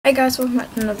Hey guys, welcome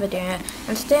back to another video,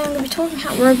 and today I'm going to be talking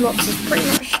how Roblox is pretty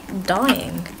much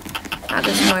dying at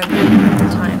this moment in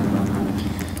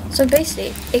time. So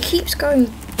basically, it keeps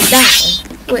going down,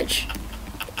 which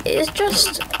is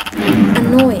just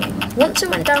annoying. Once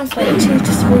it went down for like 2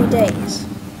 to 3 days,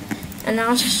 and now I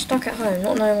was just stuck at home,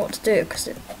 not knowing what to do, because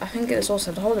I think it was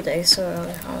also the holidays,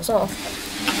 so I was off.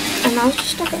 And I was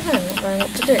just stuck at home, not knowing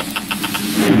what to do.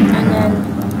 And then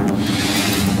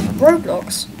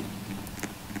Roblox,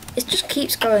 it just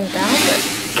keeps going down,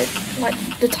 but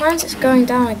like the times it's going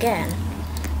down again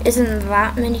isn't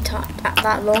that many times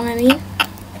that long. I mean,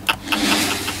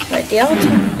 like the other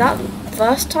time, that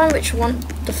first time,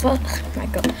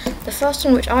 the first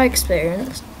one which I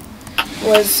experienced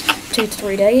was 2 to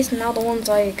 3 days, and now the ones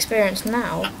I experience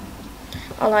now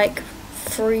are like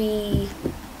 3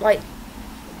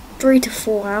 to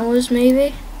 4 hours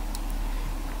maybe,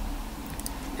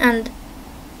 and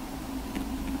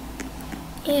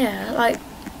yeah, like,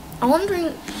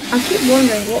 I keep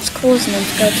wondering what's causing them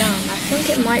to go down. I think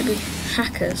it might be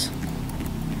hackers.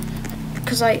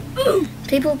 Because, like,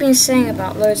 people have been saying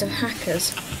about loads of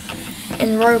hackers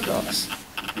in Roblox.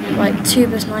 Like,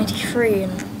 Tubers93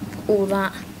 and all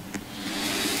that.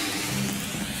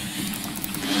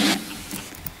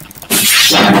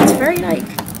 It's very, like,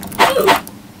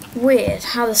 weird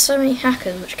how there's so many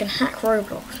hackers which can hack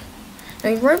Roblox. I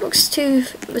mean, Roblox 2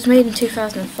 was made in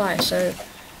 2005, so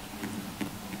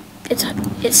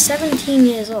it's 17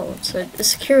 years old, so the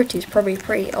security is probably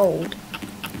pretty old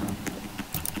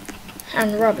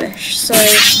and rubbish. So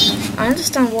I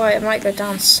understand why it might go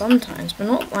down sometimes, but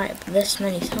not like this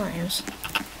many times.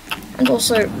 And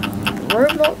also,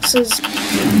 Roblox's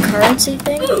currency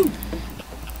thing,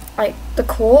 like the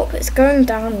corp, it's going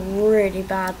down really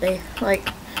badly. Like,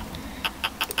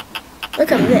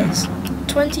 look at this.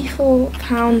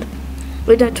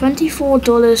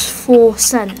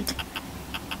 $24.04.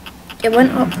 It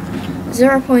went up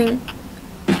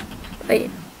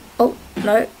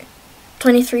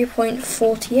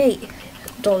 23.48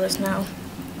 dollars now.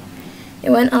 It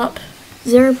went up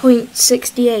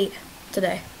 0.68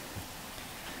 today.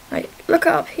 Like, look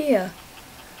up here.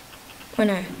 Oh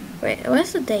no, wait,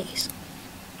 where's the days?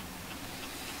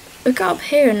 Look up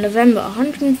here in November,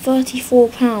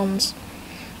 £134.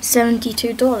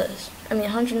 $72. I mean,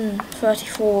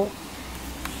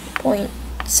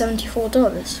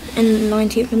 $134.74 in the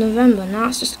 19th of November. Now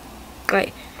it's just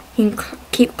like you can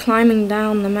keep climbing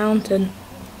down the mountain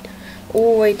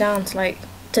all the way down to like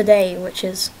today, which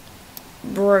is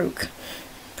broke,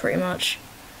 pretty much.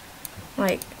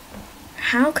 Like,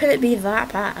 how could it be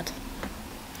that bad?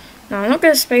 Now I'm not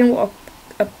going to explain what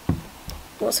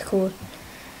what's it called,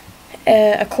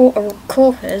 a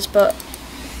corp is, but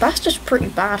that's just pretty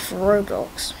bad for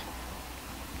Roblox.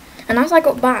 And as I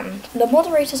got banned, the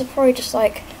moderators are probably just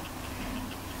like,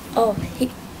 oh,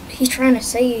 he's trying to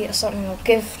say something or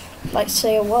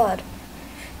say a word.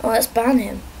 Oh, let's ban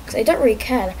him. Because they don't really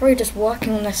care. They're probably just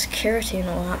working on their security and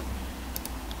all that.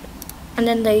 And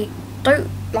then they don't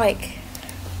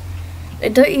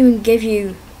even give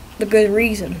you the good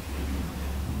reason.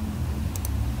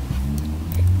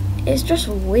 It's just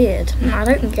weird. I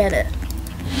don't get it.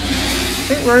 I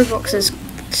think Roblox is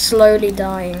slowly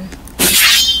dying.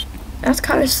 That's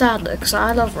kind of sad though, because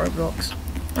I love Roblox.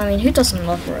 I mean, who doesn't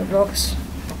love Roblox?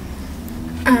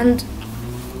 And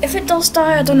if it does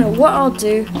die, I don't know what I'll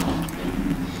do.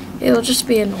 It'll just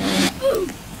be annoying.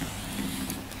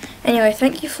 Anyway,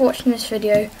 thank you for watching this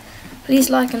video. Please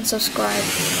like and subscribe.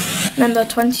 Remember,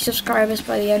 20 subscribers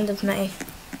by the end of May.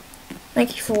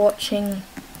 Thank you for watching.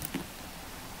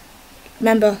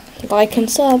 Remember, like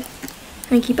and sub.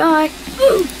 Thank you, bye.